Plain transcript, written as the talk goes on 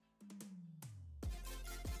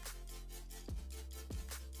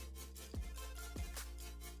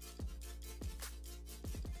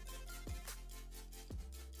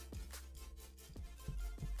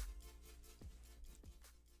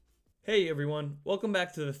Hey everyone, welcome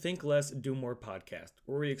back to the Think Less, Do More podcast,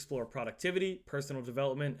 where we explore productivity, personal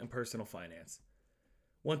development, and personal finance.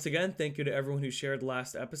 Once again, thank you to everyone who shared the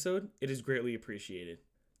last episode. It is greatly appreciated.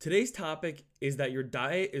 Today's topic is that your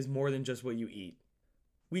diet is more than just what you eat.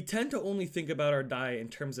 We tend to only think about our diet in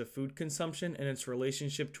terms of food consumption and its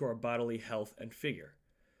relationship to our bodily health and figure.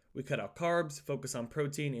 We cut out carbs, focus on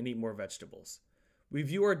protein, and eat more vegetables. We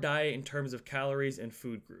view our diet in terms of calories and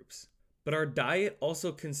food groups. But our diet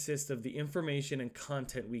also consists of the information and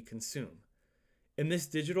content we consume. In this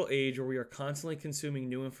digital age where we are constantly consuming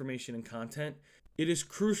new information and content, it is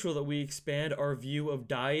crucial that we expand our view of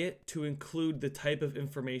diet to include the type of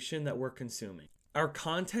information that we're consuming. Our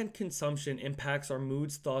content consumption impacts our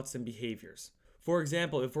moods, thoughts, and behaviors. For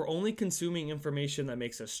example, if we're only consuming information that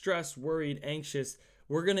makes us stressed, worried, anxious,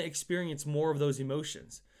 we're going to experience more of those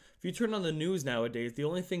emotions. If you turn on the news nowadays, the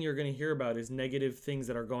only thing you're going to hear about is negative things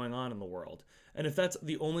that are going on in the world. And if that's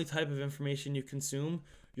the only type of information you consume,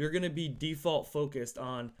 you're going to be default focused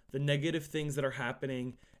on the negative things that are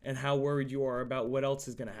happening and how worried you are about what else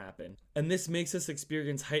is going to happen. And this makes us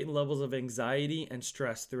experience heightened levels of anxiety and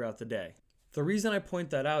stress throughout the day. The reason I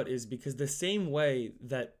point that out is because the same way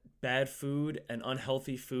that bad food and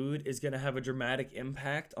unhealthy food is going to have a dramatic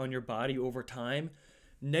impact on your body over time,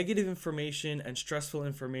 negative information and stressful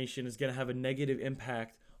information is going to have a negative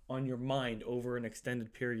impact on your mind over an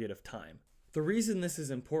extended period of time. The reason this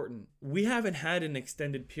is important, we haven't had an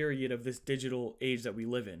extended period of this digital age that we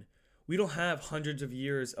live in. We don't have hundreds of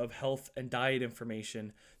years of health and diet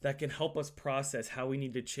information that can help us process how we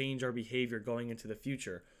need to change our behavior going into the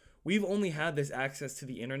future. We've only had this access to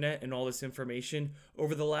the internet and all this information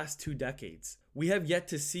over the last 2 decades. We have yet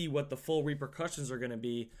to see what the full repercussions are going to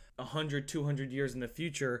be 100, 200 years in the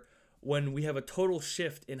future when we have a total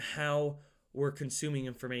shift in how we're consuming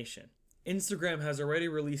information. Instagram has already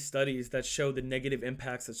released studies that show the negative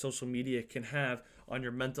impacts that social media can have on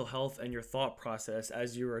your mental health and your thought process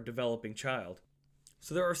as you're a developing child.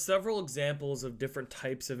 So there are several examples of different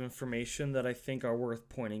types of information that I think are worth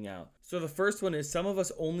pointing out. So the first one is some of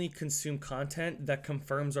us only consume content that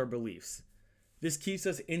confirms our beliefs. This keeps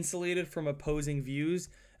us insulated from opposing views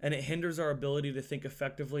and it hinders our ability to think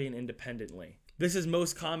effectively and independently. This is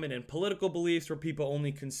most common in political beliefs where people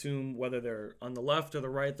only consume, whether they're on the left or the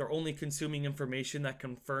right, they're only consuming information that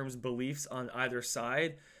confirms beliefs on either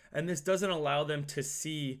side. And this doesn't allow them to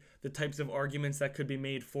see the types of arguments that could be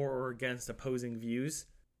made for or against opposing views.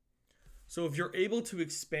 So if you're able to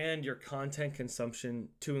expand your content consumption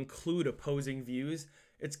to include opposing views,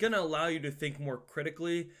 it's going to allow you to think more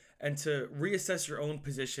critically and to reassess your own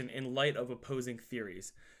position in light of opposing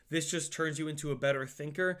theories. This just turns you into a better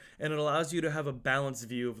thinker and it allows you to have a balanced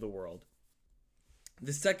view of the world.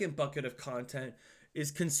 The second bucket of content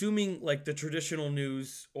is consuming like the traditional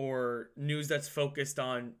news or news that's focused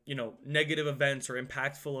on, negative events or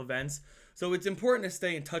impactful events. So it's important to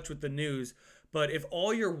stay in touch with the news. But if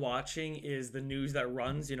all you're watching is the news that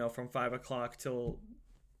runs, from 5 o'clock till...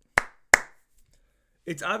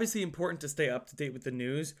 It's obviously important to stay up to date with the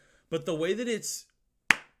news, but the way that it's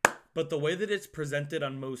presented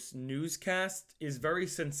on most newscasts is very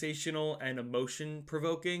sensational and emotion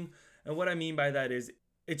provoking. And what I mean by that is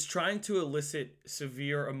it's trying to elicit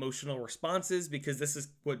severe emotional responses because this is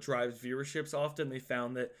what drives viewerships often. They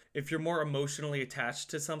found that if you're more emotionally attached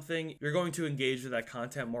to something, you're going to engage with that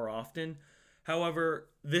content more often. However,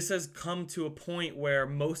 this has come to a point where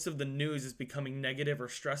most of the news is becoming negative or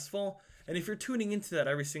stressful. And if you're tuning into that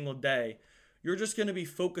every single day, you're just going to be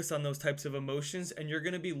focused on those types of emotions and you're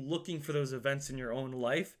going to be looking for those events in your own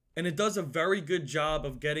life. And it does a very good job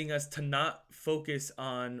of getting us to not focus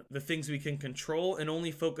on the things we can control and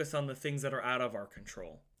only focus on the things that are out of our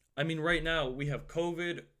control. I mean, right now we have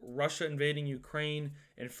COVID, Russia invading Ukraine,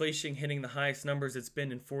 inflation hitting the highest numbers it's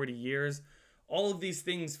been in 40 years. All of these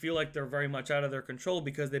things feel like they're very much out of their control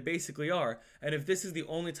because they basically are. And if this is the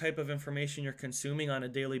only type of information you're consuming on a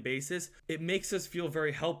daily basis, it makes us feel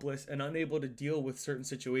very helpless and unable to deal with certain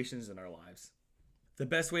situations in our lives. The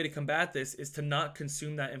best way to combat this is to not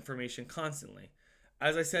consume that information constantly.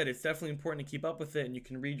 As I said, it's definitely important to keep up with it and you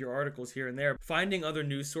can read your articles here and there. Finding other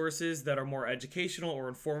news sources that are more educational or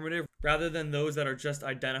informative rather than those that are just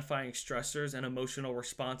identifying stressors and emotional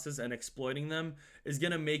responses and exploiting them is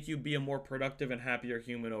going to make you be a more productive and happier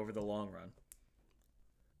human over the long run.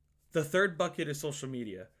 The third bucket is social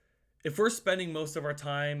media. If we're spending most of our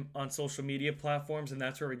time on social media platforms and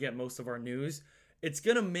that's where we get most of our news, it's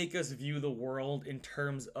going to make us view the world in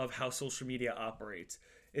terms of how social media operates.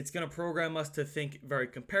 It's going to program us to think very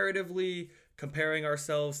comparatively, comparing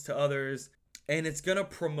ourselves to others, and it's going to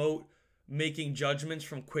promote making judgments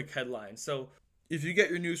from quick headlines. So If you get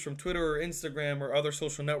your news from Twitter or Instagram or other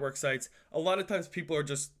social network sites, a lot of times people are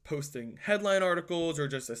just posting headline articles or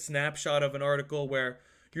just a snapshot of an article where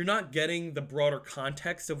you're not getting the broader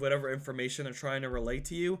context of whatever information they're trying to relate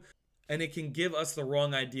to you, and it can give us the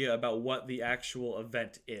wrong idea about what the actual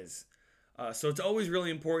event is. So it's always really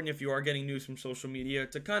important, if you are getting news from social media,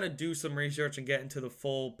 to kind of do some research and get into the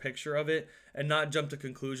full picture of it and not jump to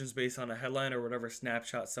conclusions based on a headline or whatever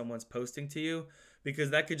snapshot someone's posting to you, because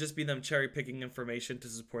that could just be them cherry picking information to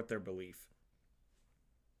support their belief.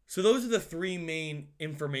 So those are the three main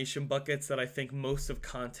information buckets that I think most of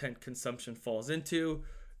content consumption falls into.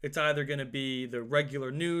 It's either going to be the regular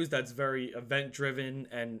news that's very event driven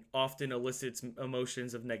and often elicits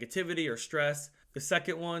emotions of negativity or stress. The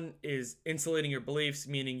second one is insulating your beliefs,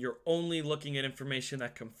 meaning you're only looking at information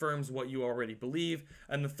that confirms what you already believe.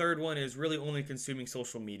 And the third one is really only consuming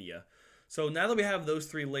social media. So now that we have those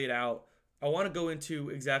three laid out, I want to go into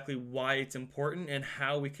exactly why it's important and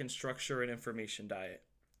how we can structure an information diet.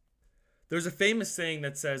 There's a famous saying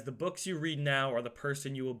that says, "The books you read now are the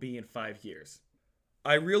person you will be in 5 years."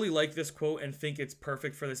 I really like this quote and think it's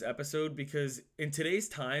perfect for this episode, because in today's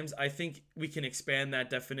times, I think we can expand that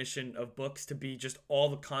definition of books to be just all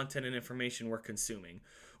the content and information we're consuming.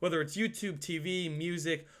 Whether it's YouTube, TV,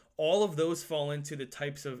 music, all of those fall into the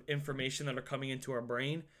types of information that are coming into our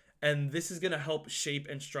brain, and this is going to help shape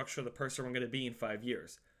and structure the person we're going to be in 5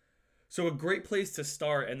 years. So a great place to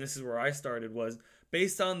start, and this is where I started, was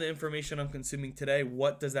based on the information I'm consuming today,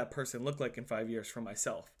 what does that person look like in 5 years for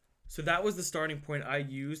myself? So that was the starting point I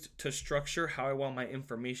used to structure how I want my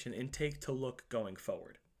information intake to look going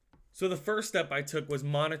forward. So the first step I took was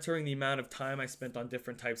monitoring the amount of time I spent on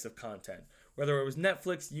different types of content. Whether it was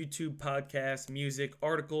Netflix, YouTube, podcasts, music,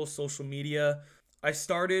 articles, social media, I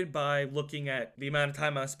started by looking at the amount of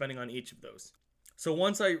time I was spending on each of those. So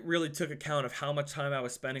once I really took account of how much time I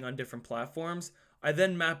was spending on different platforms, I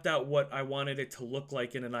then mapped out what I wanted it to look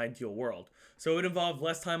like in an ideal world. So it involved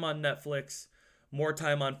less time on Netflix, more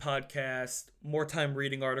time on podcasts, more time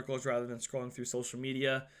reading articles rather than scrolling through social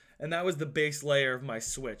media. And that was the base layer of my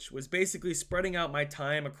switch, was basically spreading out my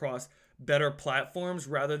time across better platforms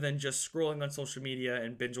rather than just scrolling on social media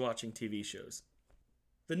and binge watching TV shows.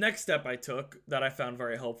 The next step I took that I found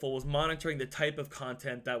very helpful was monitoring the type of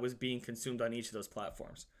content that was being consumed on each of those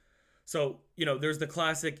platforms. So, there's the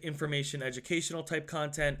classic information, educational type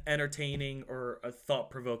content, entertaining, or a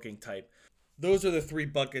thought-provoking type. Those are the three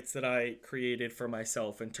buckets that I created for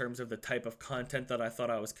myself in terms of the type of content that I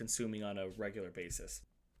thought I was consuming on a regular basis.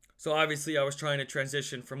 So obviously I was trying to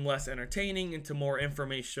transition from less entertaining into more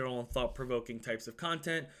informational and thought-provoking types of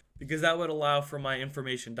content, because that would allow for my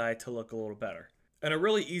information diet to look a little better. And a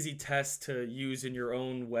really easy test to use in your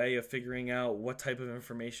own way of figuring out what type of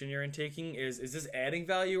information you're intaking is this adding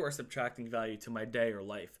value or subtracting value to my day or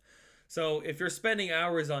life? So if you're spending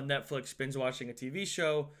hours on Netflix binge watching a TV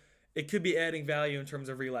show, it could be adding value in terms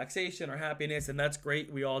of relaxation or happiness, and that's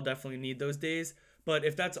great. We all definitely need those days. But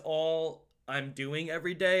if that's all I'm doing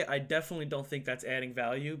every day, I definitely don't think that's adding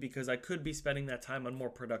value, because I could be spending that time on more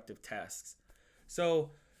productive tasks.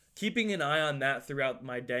 So keeping an eye on that throughout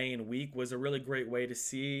my day and week was a really great way to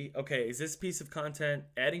see, okay, is this piece of content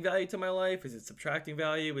adding value to my life? Is it subtracting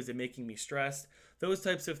value? Is it making me stressed? Those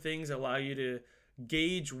types of things allow you to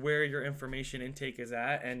gauge where your information intake is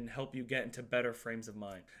at and help you get into better frames of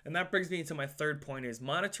mind. And that brings me into my third point, is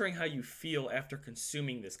monitoring how you feel after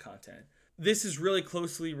consuming this content. This is really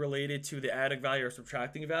closely related to the adding value or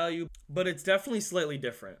subtracting value, but it's definitely slightly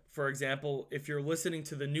different. For example, if you're listening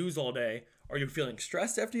to the news all day, are you feeling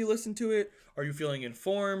stressed after you listen to it? Are you feeling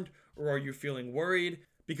informed, or are you feeling worried?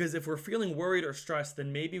 Because if we're feeling worried or stressed,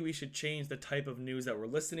 then maybe we should change the type of news that we're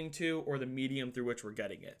listening to or the medium through which we're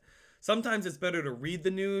getting it. Sometimes it's better to read the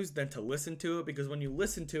news than to listen to it, because when you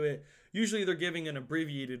listen to it, usually they're giving an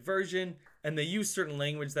abbreviated version and they use certain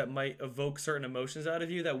language that might evoke certain emotions out of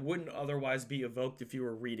you that wouldn't otherwise be evoked if you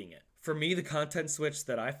were reading it. For me, the content switch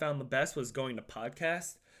that I found the best was going to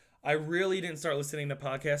podcasts. I really didn't start listening to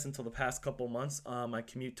podcasts until the past couple months on my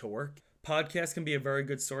commute to work. Podcasts can be a very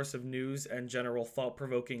good source of news and general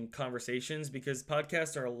thought-provoking conversations, because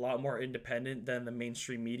podcasts are a lot more independent than the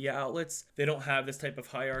mainstream media outlets. They don't have this type of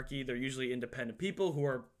hierarchy. They're usually independent people who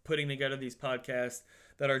are putting together these podcasts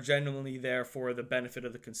that are genuinely there for the benefit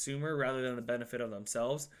of the consumer rather than the benefit of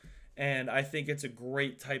themselves. And I think it's a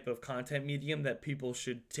great type of content medium that people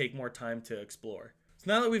should take more time to explore.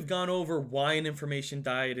 So now that we've gone over why an information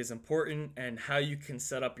diet is important and how you can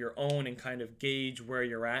set up your own and kind of gauge where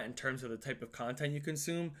you're at in terms of the type of content you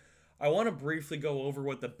consume, I want to briefly go over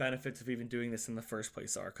what the benefits of even doing this in the first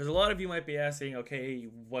place are. Because a lot of you might be asking, okay,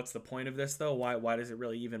 what's the point of this though? Why does it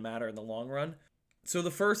really even matter in the long run? So the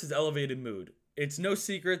first is elevated mood. It's no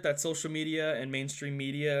secret that social media and mainstream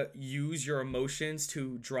media use your emotions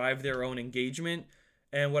to drive their own engagement.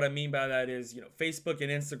 And what I mean by that is, Facebook and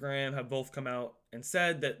Instagram have both come out and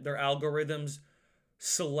said that their algorithms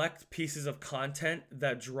select pieces of content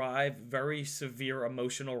that drive very severe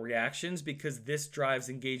emotional reactions because this drives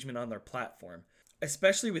engagement on their platform.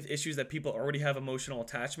 Especially with issues that people already have emotional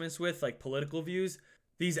attachments with, like political views,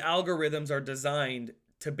 these algorithms are designed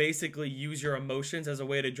to basically use your emotions as a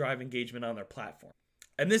way to drive engagement on their platform.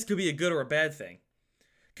 And this could be a good or a bad thing.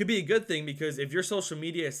 Could be a good thing because if your social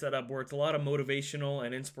media is set up where it's a lot of motivational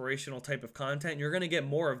and inspirational type of content, you're going to get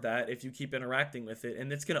more of that if you keep interacting with it,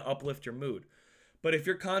 and it's going to uplift your mood. But if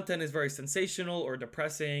your content is very sensational or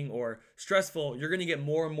depressing or stressful, you're going to get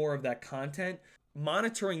more and more of that content.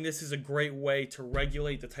 Monitoring this is a great way to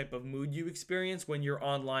regulate the type of mood you experience when you're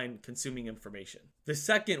online consuming information. The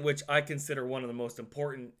second, which I consider one of the most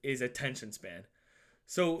important, is attention span.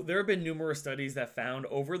 So there have been numerous studies that found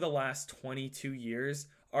over the last 22 years,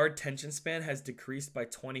 our attention span has decreased by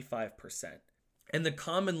 25%. And the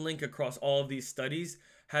common link across all of these studies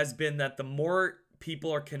has been that the more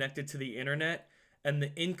people are connected to the internet and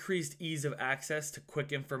the increased ease of access to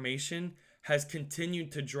quick information has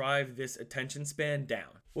continued to drive this attention span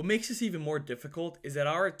down. What makes this even more difficult is that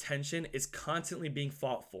our attention is constantly being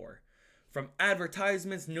fought for. From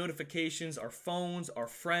advertisements, notifications, our phones, our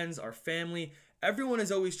friends, our family, everyone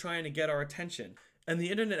is always trying to get our attention. And the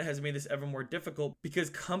internet has made this ever more difficult because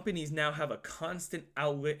companies now have a constant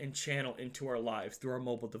outlet and channel into our lives through our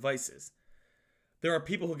mobile devices. There are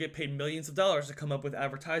people who get paid millions of dollars to come up with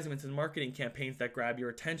advertisements and marketing campaigns that grab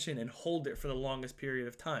your attention and hold it for the longest period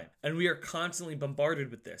of time. And we are constantly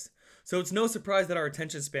bombarded with this. So it's no surprise that our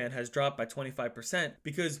attention span has dropped by 25%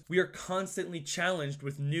 because we are constantly challenged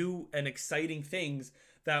with new and exciting things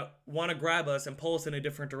that want to grab us and pull us in a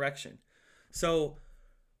different direction. So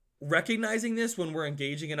recognizing this when we're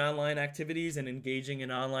engaging in online activities and engaging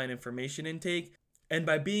in online information intake, and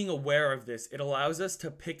by being aware of this, it allows us to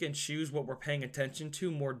pick and choose what we're paying attention to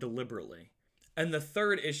more deliberately. And the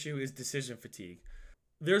third issue is decision fatigue.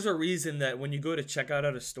 There's a reason that when you go to check out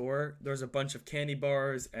at a store, there's a bunch of candy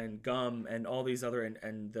bars and gum and all these other,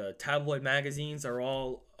 and the tabloid magazines are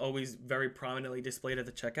all always very prominently displayed at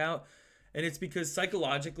the checkout. And it's because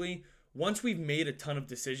psychologically, once we've made a ton of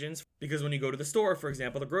decisions, because when you go to the store, for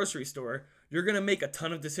example, the grocery store, you're going to make a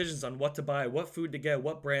ton of decisions on what to buy, what food to get,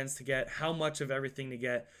 what brands to get, how much of everything to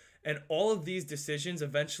get. And all of these decisions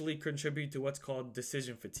eventually contribute to what's called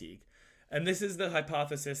decision fatigue. And this is the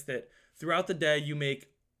hypothesis that throughout the day, you make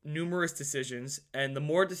numerous decisions, and the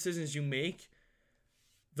more decisions you make,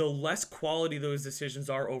 the less quality those decisions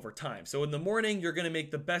are over time. So in the morning, you're going to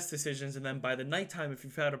make the best decisions, and then by the nighttime, if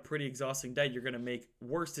you've had a pretty exhausting day, you're going to make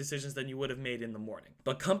worse decisions than you would have made in the morning.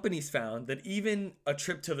 But companies found that even a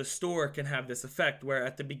trip to the store can have this effect, where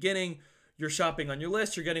at the beginning, you're shopping on your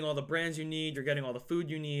list, you're getting all the brands you need, you're getting all the food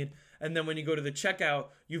you need, and then when you go to the checkout,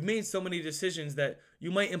 you've made so many decisions that you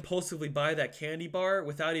might impulsively buy that candy bar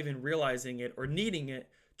without even realizing it or needing it,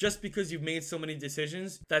 just because you've made so many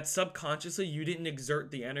decisions that subconsciously you didn't exert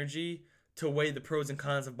the energy to weigh the pros and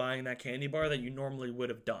cons of buying that candy bar that you normally would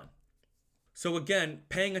have done. So again,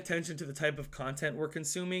 paying attention to the type of content we're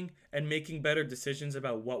consuming and making better decisions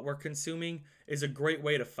about what we're consuming is a great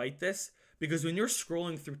way to fight this, because when you're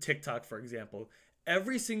scrolling through TikTok, for example,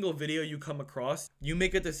 every single video you come across, you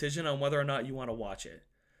make a decision on whether or not you want to watch it.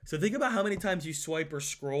 So think about how many times you swipe or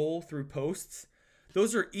scroll through posts.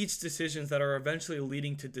 Those are each decisions that are eventually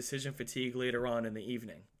leading to decision fatigue later on in the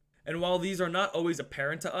evening. And while these are not always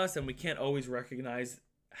apparent to us and we can't always recognize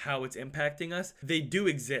how it's impacting us, they do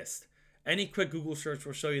exist. Any quick Google search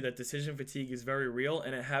will show you that decision fatigue is very real,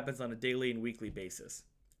 and it happens on a daily and weekly basis.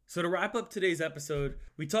 So to wrap up today's episode,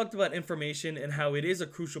 we talked about information and how it is a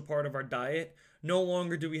crucial part of our diet. No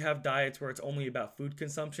longer do we have diets where it's only about food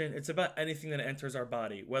consumption. It's about anything that enters our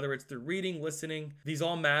body, whether it's through reading, listening. These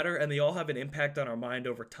all matter, and they all have an impact on our mind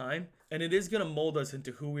over time. And it is going to mold us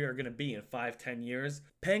into who we are going to be in 5-10 years.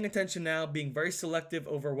 Paying attention now, being very selective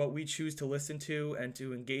over what we choose to listen to and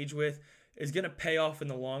to engage with is going to pay off in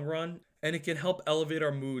the long run, and it can help elevate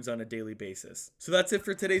our moods on a daily basis. So that's it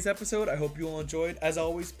for today's episode. I hope you all enjoyed. As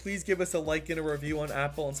always, please give us a like and a review on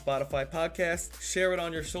Apple and Spotify podcasts. Share it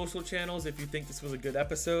on your social channels if you think this was a good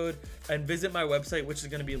episode. And visit my website, which is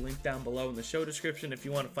going to be linked down below in the show description if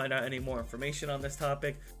you want to find out any more information on this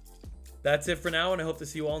topic. That's it for now, and I hope to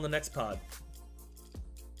see you all in the next pod.